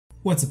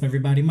What's up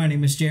everybody, my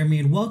name is Jeremy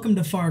and welcome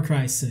to Far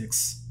Cry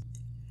 6.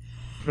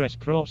 Press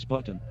cross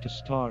button to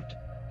start.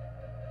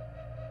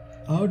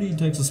 I don't need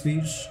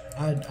text-to-speech.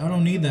 I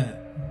don't need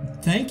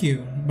that. Thank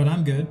you, but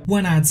I'm good.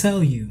 When I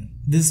tell you,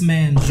 this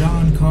man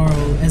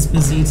Giancarlo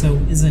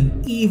Esposito is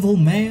an evil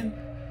man,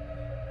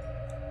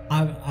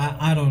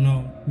 I don't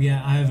know.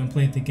 Yeah, I haven't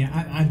played the game.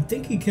 I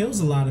think he kills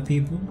a lot of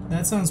people.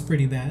 That sounds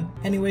pretty bad.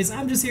 Anyways,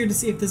 I'm just here to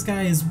see if this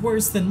guy is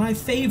worse than my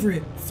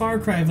favorite Far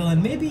Cry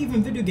villain, maybe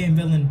even video game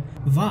villain,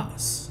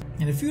 Voss.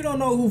 And if you don't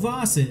know who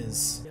Voss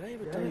is... Did I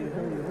ever tell you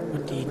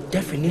what the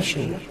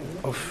definition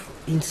of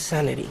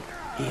insanity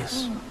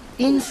is?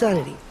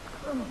 Insanity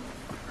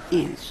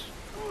is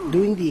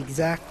doing the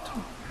exact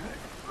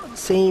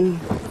same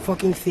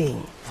fucking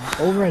thing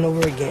over and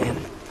over again,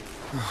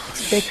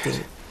 expecting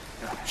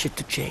shit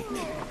to change.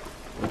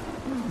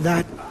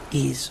 That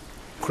is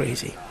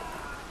crazy.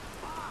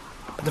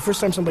 But the first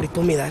time somebody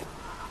told me that,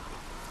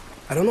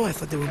 I don't know, I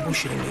thought they were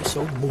bullshitting me,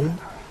 so boom,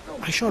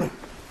 I shot him.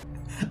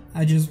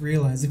 I just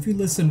realized if you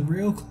listen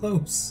real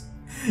close,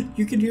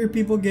 you can hear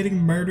people getting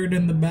murdered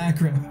in the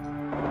background.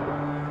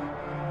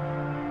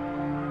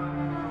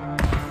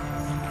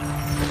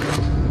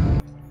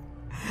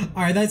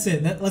 Alright, that's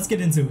it. Let's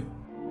get into it.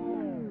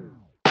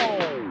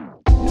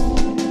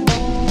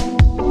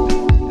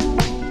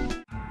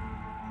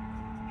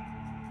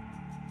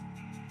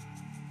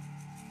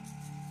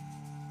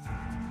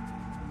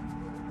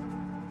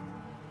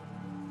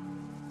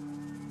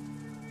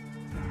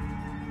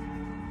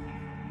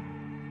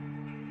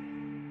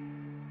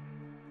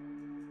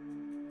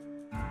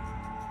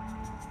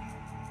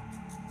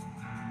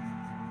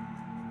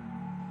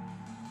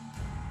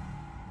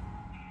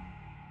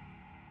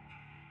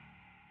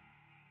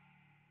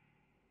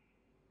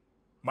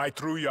 My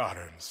true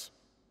Yarans,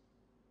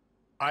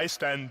 I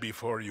stand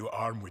before you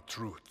armed with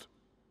truth.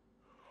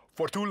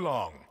 For too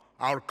long,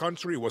 our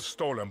country was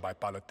stolen by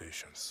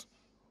politicians.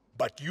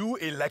 But you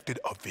elected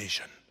a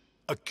vision,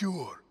 a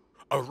cure,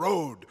 a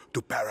road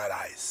to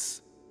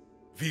paradise.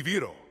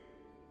 Viviro,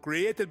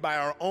 created by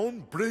our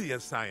own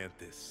brilliant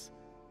scientists.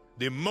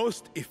 The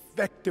most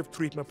effective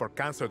treatment for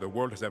cancer the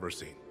world has ever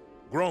seen.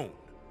 Grown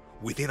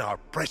within our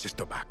precious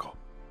tobacco.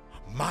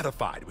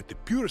 Modified with the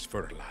purest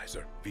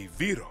fertilizer,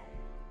 Viviro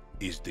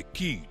is the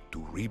key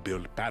to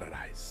rebuild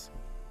paradise.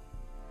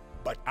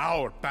 But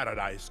our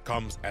paradise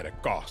comes at a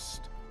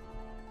cost.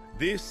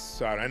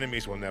 This our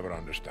enemies will never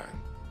understand.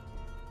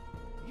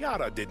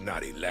 Yara did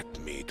not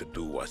elect me to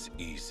do what's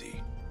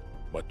easy,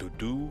 but to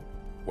do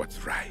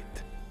what's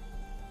right.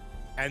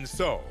 And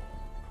so,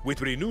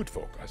 with renewed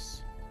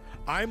focus,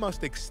 I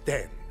must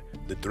extend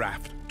the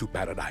draft to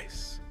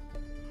paradise.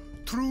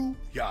 True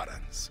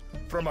Yarans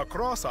from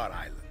across our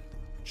island,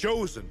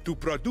 chosen to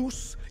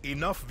produce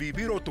enough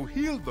Viviro to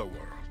heal the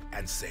world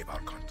and save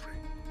our country.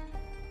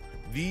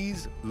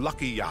 These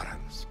lucky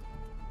Yarans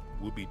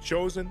will be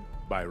chosen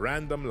by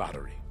random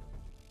lottery.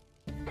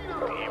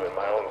 Even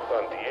my own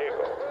son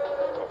Diego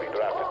will be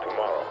drafted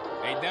tomorrow.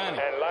 Hey, Dani.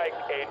 And like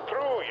a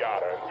true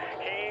Yaran,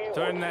 he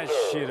Turn will that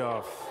serve shit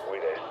off.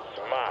 with a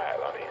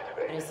smile on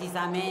his face.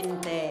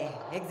 Precisamente.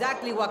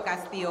 Exactly what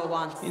Castillo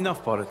wants.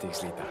 Enough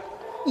politics, Lita.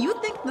 You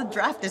think the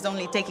draft is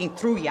only taking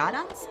true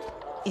Yarans?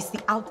 It's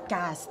the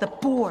outcasts, the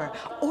poor,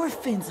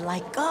 orphans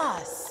like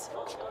us.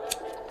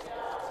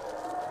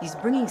 He's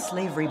bringing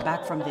slavery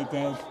back from the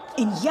dead.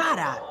 In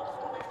Yara!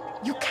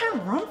 You can't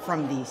run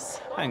from this.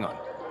 Hang on.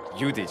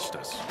 You ditched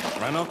us.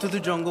 Ran off to the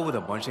jungle with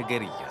a bunch of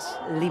guerrillas.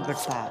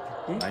 Libertad.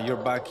 Now you're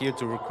back here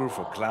to recruit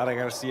for Clara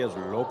Garcia's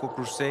local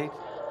crusade?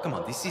 Come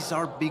on, this is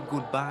our big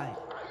goodbye.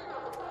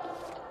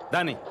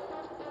 Dani,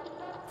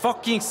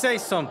 fucking say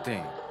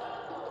something.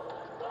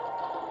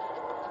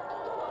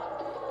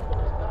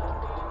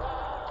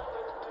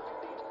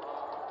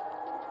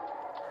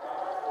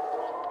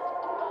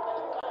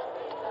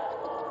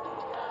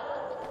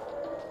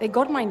 They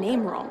got my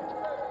name wrong.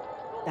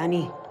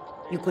 Dani,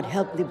 you could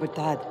help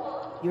Libertad.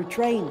 You're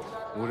trained.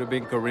 Would have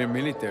been career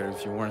military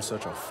if you weren't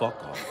such a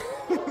fuck-up.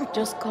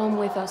 Just come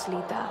with us,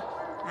 Lita.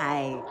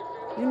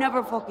 You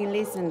never fucking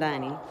listen,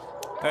 Dani.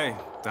 Hey,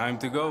 time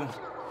to go.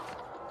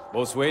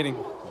 Boat's waiting.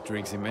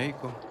 Drinks in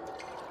Mexico.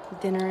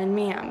 Dinner in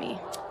Miami.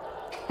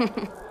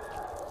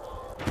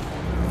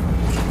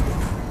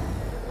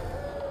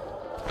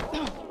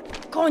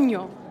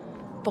 Coño!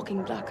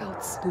 Fucking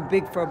blackouts. Too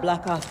big for a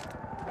blackout.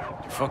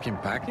 You fucking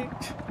packing?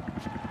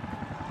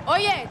 Oh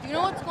yeah, do you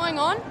know what's going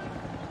on?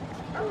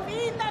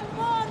 Draftees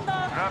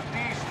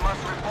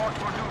must report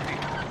for duty.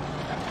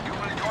 You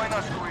will join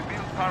us to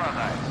rebuild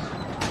paradise.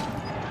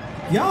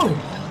 Yo!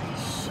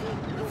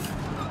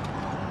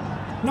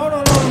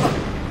 No.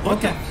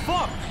 Okay.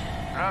 Fuck!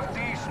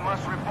 Draftees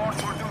must report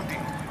for duty.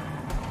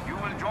 You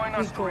will join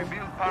us to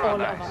rebuild All of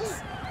paradise.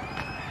 us.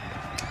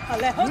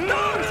 Alejo,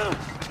 down!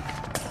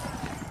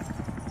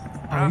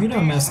 Oh, you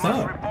done messed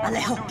up.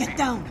 Alejo, get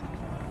down!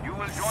 You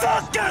will join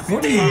us to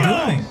What are you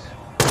doing?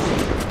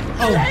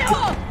 Oh,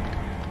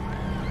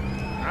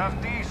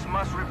 Draftees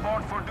must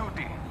report for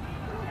duty.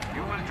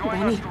 You will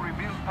join us to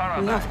rebuild We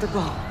paradise. have to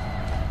go.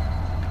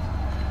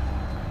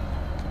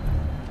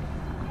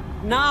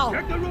 Now!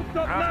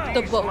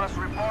 The boat.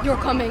 You're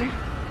coming.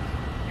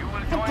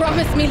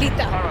 Promise me, Lita.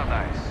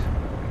 Paradise.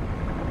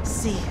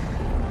 See.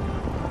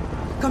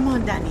 Come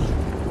on, Dani.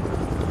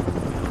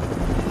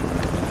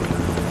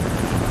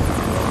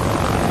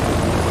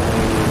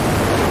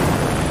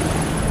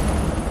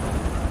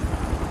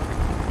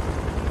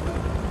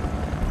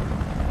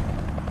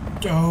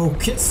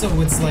 Okay, so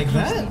it's like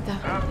that?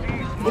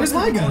 Where's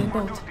my gun?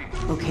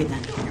 Okay,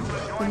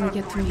 Dani. When we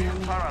get to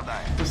Miami.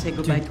 We'll say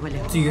goodbye to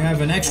Alejo. Do you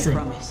have an I extra?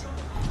 promise.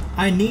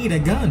 I need a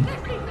gun.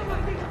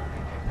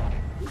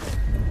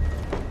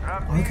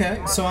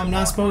 Okay, so I'm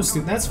not supposed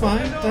to. That's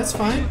fine. That's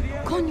fine.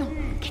 Coño,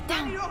 get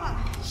down.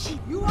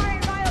 You are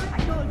in violation. I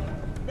told you.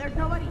 There's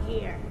nobody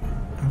here.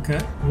 Okay.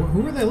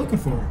 Who are they looking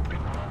for?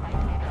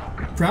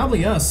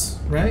 Probably us,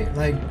 right?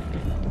 Like.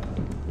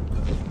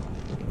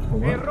 Oh,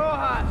 what?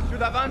 Rojas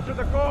should have answered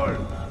the call.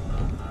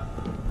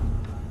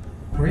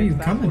 Where are you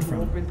coming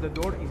from? Opens the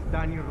door is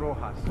Dani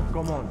Rojas.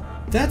 Come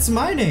on. That's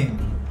my name.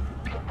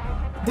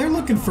 They're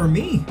looking for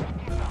me.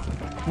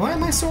 Why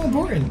am I so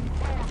important?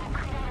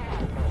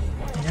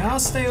 Yeah, I'll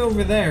stay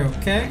over there,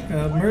 okay?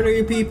 Murder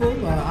your people.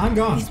 I'm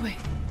gone. This way.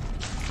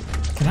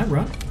 Can I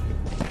run?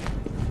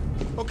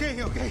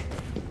 Okay, okay.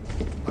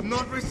 I'm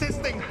not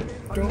resisting.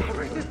 I'm not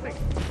resisting.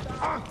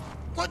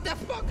 What the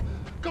fuck?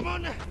 Come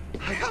on.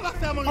 I have a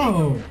family.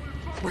 Oh.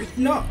 Wait.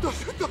 No. Don't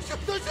shoot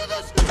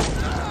this.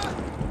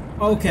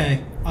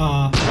 Okay.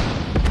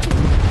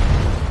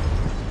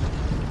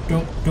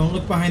 Don't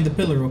look behind the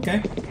pillar,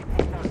 okay?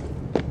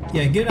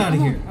 Yeah, get out of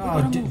here.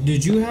 Oh,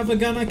 did you have a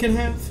gun I can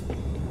have?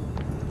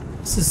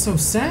 This is so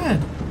sad.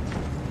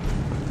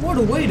 What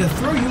a way to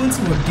throw you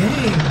into a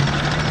game.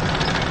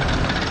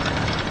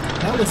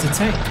 That was a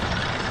tank.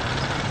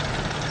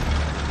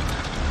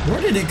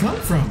 Where did it come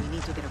from? We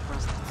need to get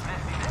across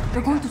that.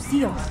 They're going to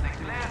see us.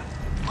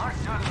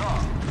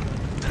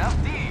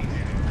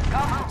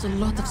 That's a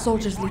lot of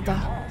soldiers,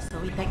 Lita. So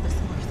we take the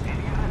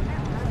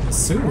sewers.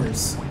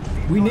 Sewers?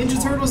 We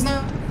Ninja Turtles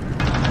now?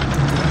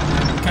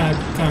 Can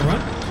I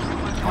run?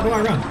 How do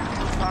I run?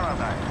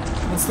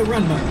 What's the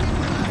run button?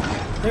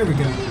 There we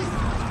go.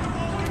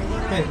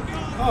 Hey.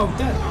 Oh,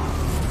 that.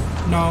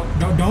 No,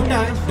 don't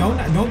die.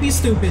 Don't be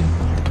stupid.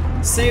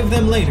 Save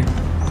them later.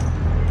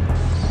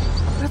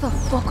 Where the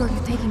fuck are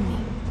you taking me?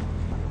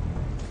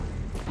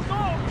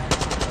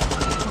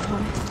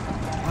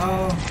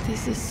 Oh,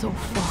 This is so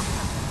fucked.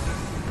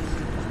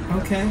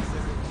 okay.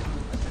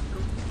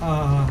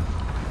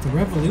 The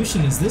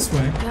revolution is this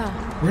way.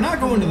 Yeah. We're not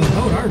going to the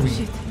boat, are we?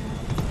 Shit.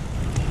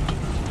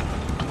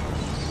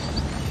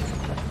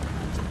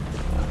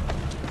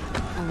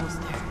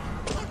 Almost there.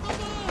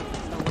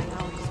 The way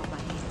out is over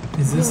here.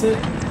 Is this it?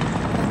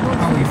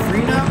 Are we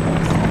free now?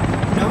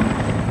 No?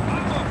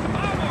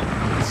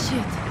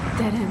 Shit.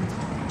 Dead end.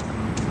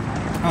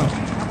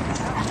 Oh.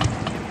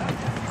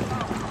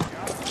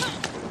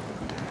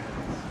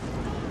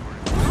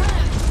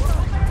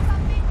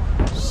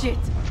 Shit.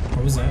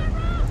 What was that?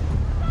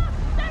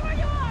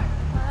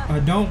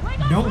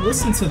 Don't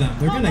listen to them.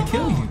 They're gonna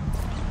kill you.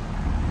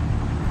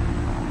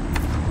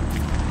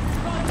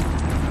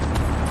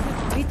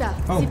 Rita,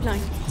 Oh,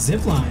 zipline.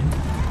 zipline.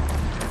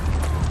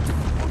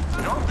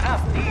 Don't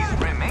have these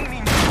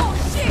remaining.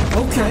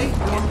 Okay.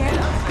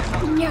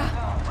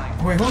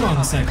 Yeah. Wait, hold on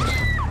a second.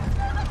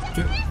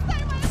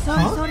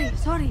 Sorry, Huh?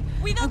 sorry.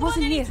 I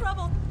wasn't here.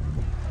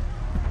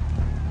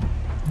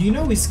 You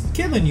know he's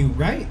killing you,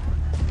 right?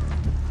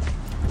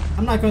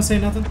 I'm not gonna say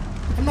nothing.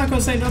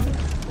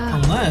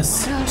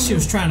 Unless she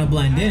was trying to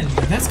blend in.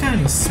 But that's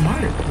kind of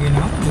smart, you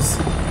know? Just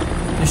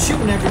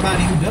shooting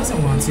everybody who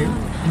doesn't want to.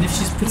 And if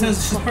she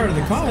pretends she's part of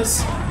the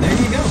cause, there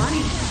you go.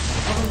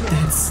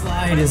 That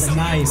slide is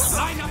nice.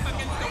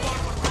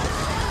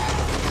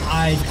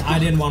 I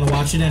didn't want to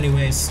watch it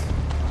anyways.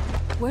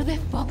 Where the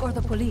fuck are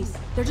the police?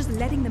 They're just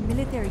letting the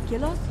military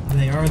kill us?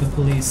 They are the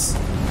police.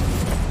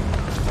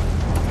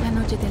 La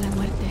noche de la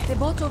muerte. The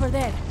boat's over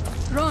there.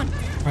 Run.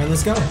 All right,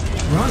 let's go.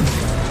 Run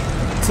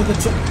to the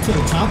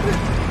chopper.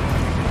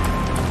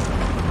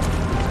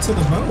 To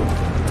the boat.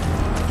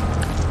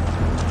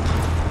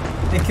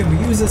 Hey, can we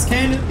use this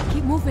cannon?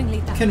 Keep moving,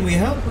 Lita. Can we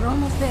help? We're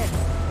almost there.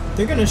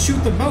 They're gonna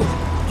shoot the boat.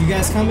 You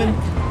guys coming?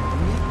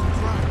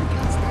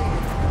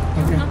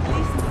 Okay.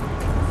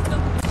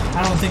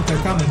 I don't think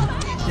they're coming.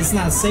 It's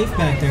not safe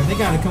back there. They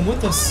gotta come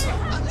with us.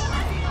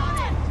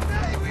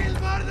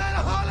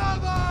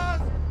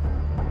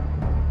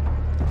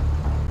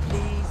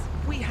 Please,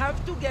 we have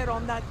to get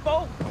on that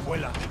boat.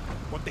 Abuela,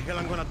 what the hell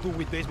I'm gonna do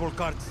with baseball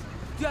cards?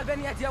 Do you have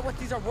any idea what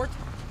these are worth?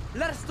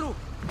 Let us through.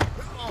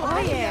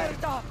 Quiet.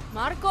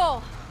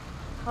 Marco.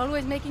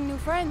 Always making new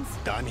friends.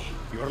 Dani,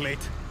 you're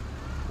late.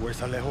 Where's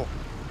Alejo?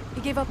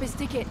 He gave up his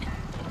ticket.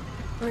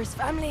 For his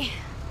family.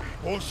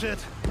 Bullshit.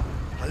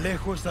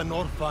 Alejo is an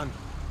orphan.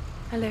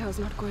 Alejo's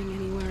not going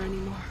anywhere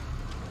anymore.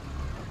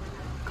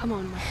 Come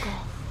on, Marco.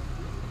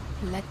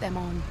 Let them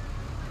on.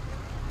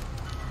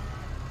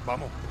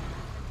 Vamos.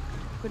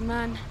 Good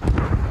man.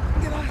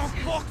 Get on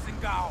the boxing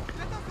gown.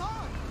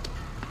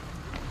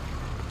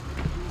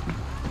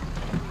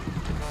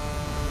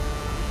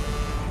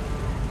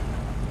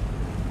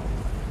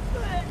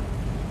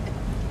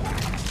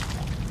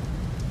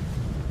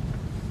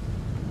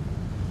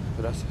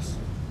 Gracias.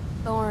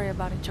 Don't worry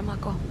about it,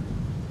 chamaco.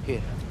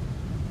 Here.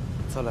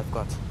 That's all I've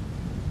got.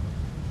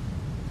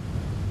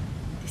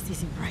 This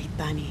isn't right,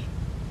 Dani.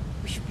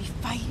 We should be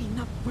fighting,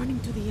 not running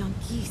to the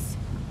Yankees.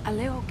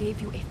 Alejo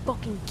gave you a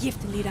fucking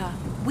gift, Lira.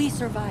 We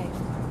survived.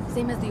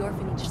 Same as the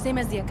orphanage, same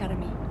as the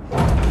academy.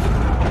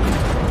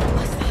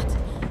 What's that?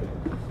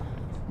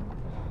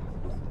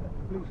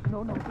 Please,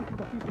 no, this is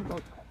a fishing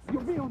boat.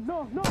 Dios mío,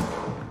 no!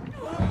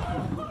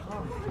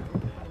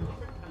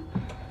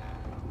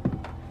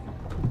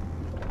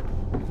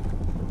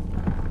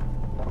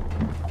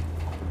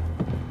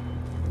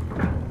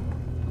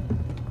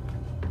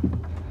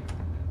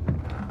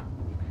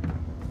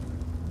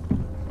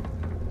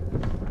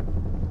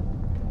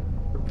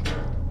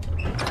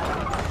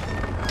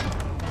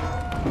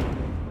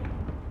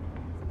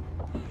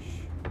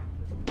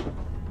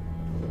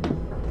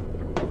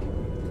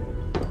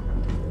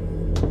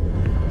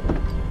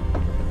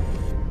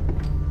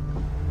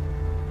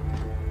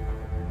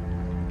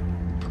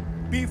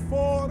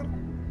 Before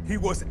he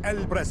was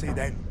El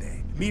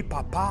Presidente, mi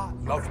papa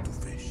loved to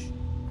fish.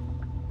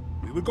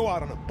 We would go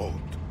out on a boat,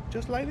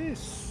 just like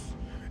this,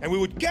 and we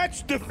would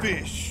catch the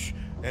fish,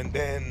 and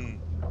then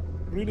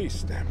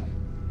release them.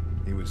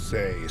 He would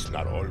say, it's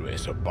not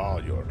always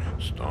about your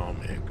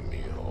stomach,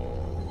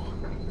 mijo.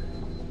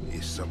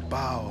 It's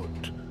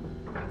about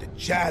the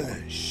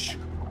challenge.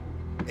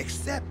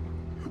 Except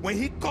when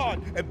he caught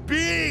a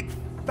big,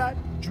 fat,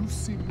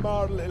 juicy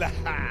marlin,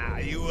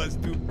 he was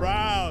too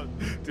proud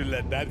to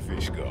let that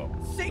fish go.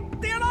 Si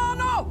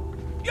tirano!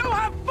 You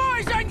have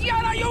poisoned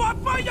Yara! You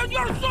have poisoned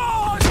your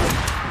soul!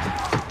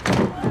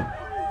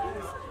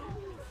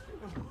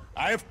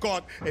 I have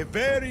caught a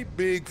very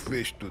big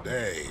fish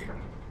today.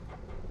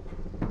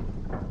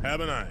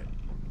 Haven't I,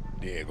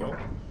 Diego?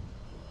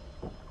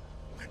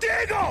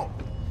 Diego!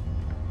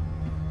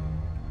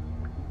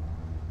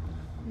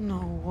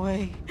 No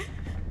way.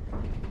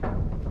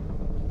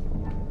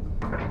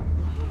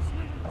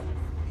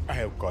 I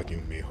have caught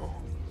you, mijo.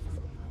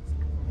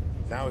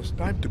 Now it's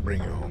time to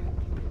bring you home.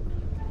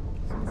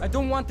 I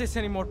don't want this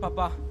anymore,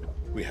 Papa.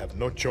 We have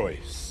no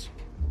choice.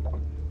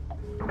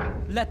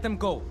 Let them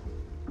go.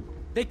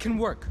 They can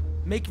work.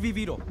 Make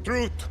Viviro.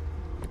 Truth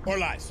or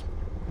lies?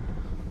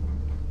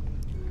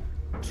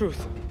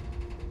 Truth.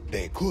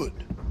 They could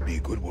be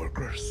good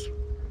workers.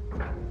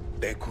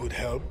 They could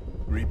help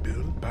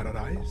rebuild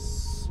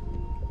paradise.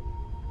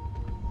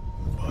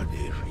 But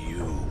if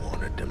you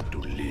wanted them to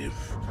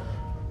live,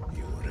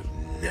 you would have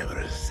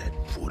never set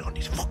foot on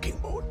this fucking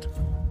boat.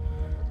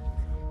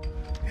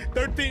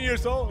 13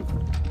 years old.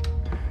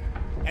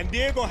 And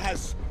Diego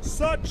has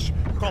such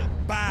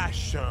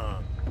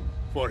compassion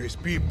for his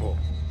people.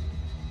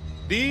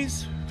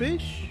 These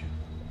fish,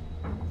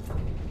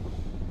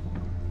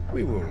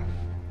 we will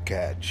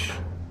catch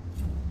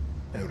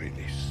and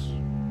release.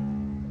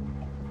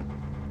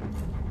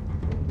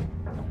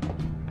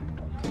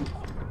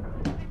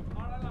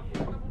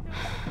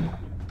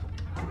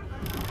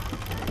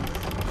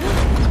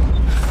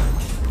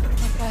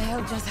 What the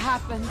hell just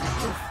happened?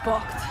 We're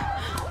fucked.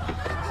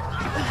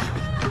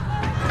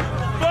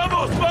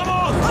 Vamos,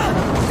 vamos!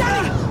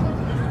 Dani!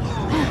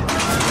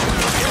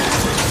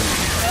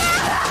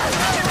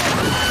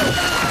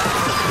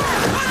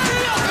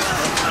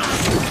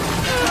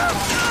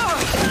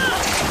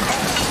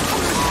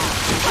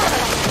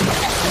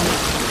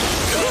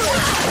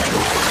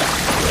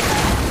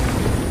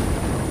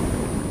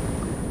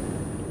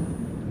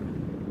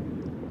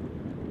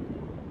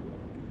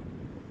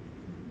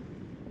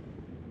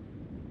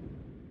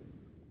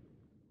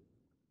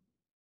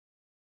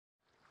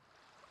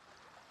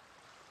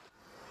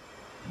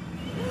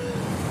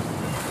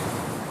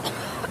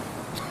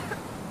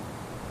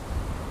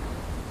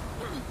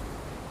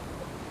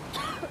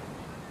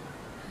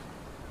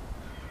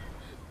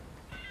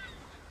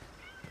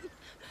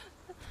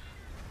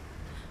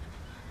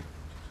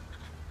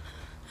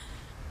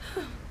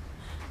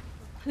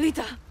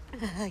 Lita!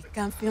 I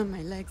can't feel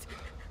my legs.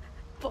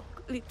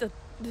 Fuck, Lita.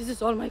 This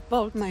is all my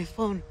fault. My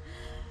phone.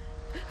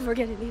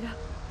 Forget it, Lita.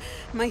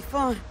 My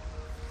phone.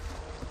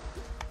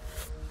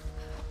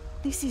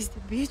 This is the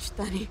beach,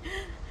 Dani.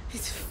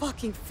 It's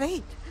fucking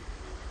fate.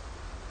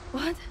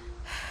 What?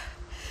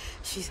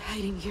 She's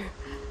hiding here.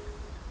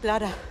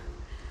 Clara,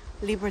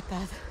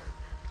 Libertad,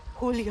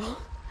 Julio.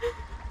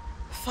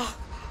 Fuck,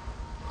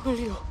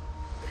 Julio.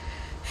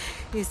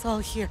 It's all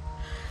here.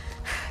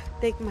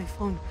 Take my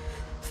phone.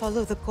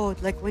 Follow the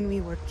code like when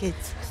we were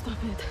kids. Stop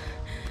it.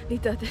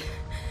 Lita.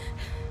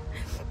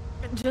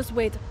 Just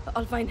wait.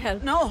 I'll find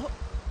help. No!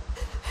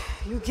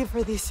 You give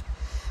her this.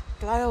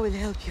 Clara will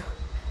help you.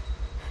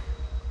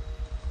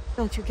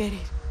 Don't you get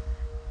it?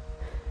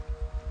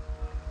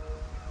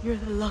 You're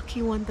the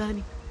lucky one,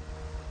 Dani.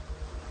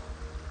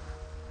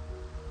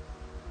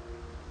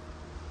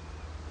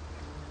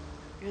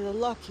 You're the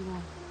lucky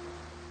one.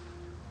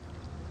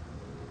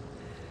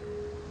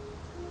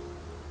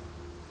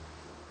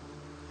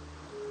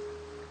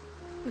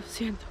 Lo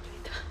siento,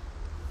 Lita.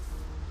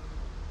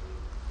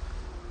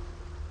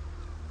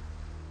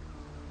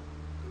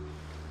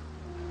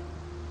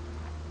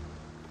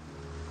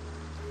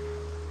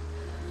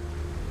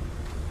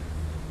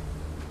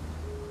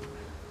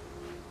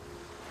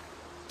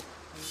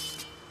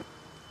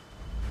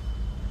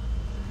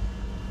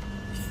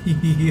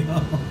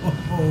 Yo,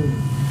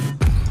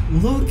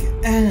 look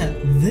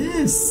at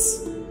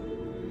this.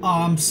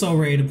 Oh, I'm so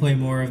ready to play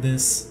more of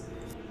this.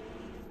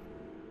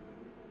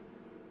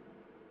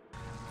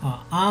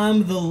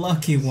 I'm the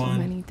lucky one.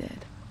 So many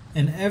dead.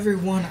 And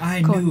everyone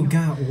I knew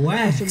got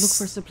waxed. I should look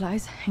for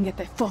supplies and get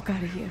the fuck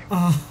out of here.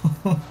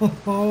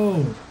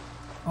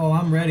 Oh,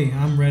 I'm ready.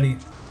 I'm ready.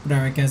 But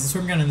alright guys, that's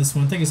where I'm going to end this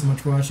one. Thank you so much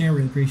for watching. I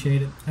really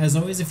appreciate it. As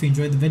always, if you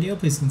enjoyed the video,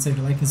 please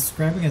consider liking and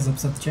subscribing as it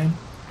helps out the channel.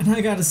 And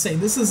I gotta say,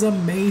 this is a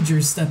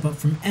major step up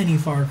from any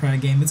Far Cry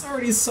game. It's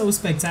already so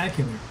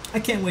spectacular. I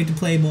can't wait to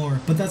play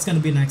more, but that's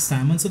gonna be next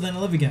time. Until then, I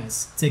love you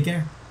guys. Take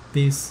care.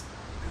 Peace.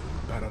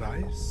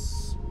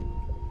 Paradise.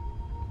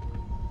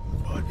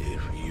 But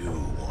if you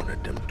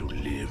wanted them to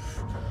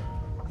live,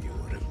 you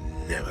would have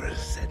never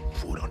set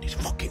foot on this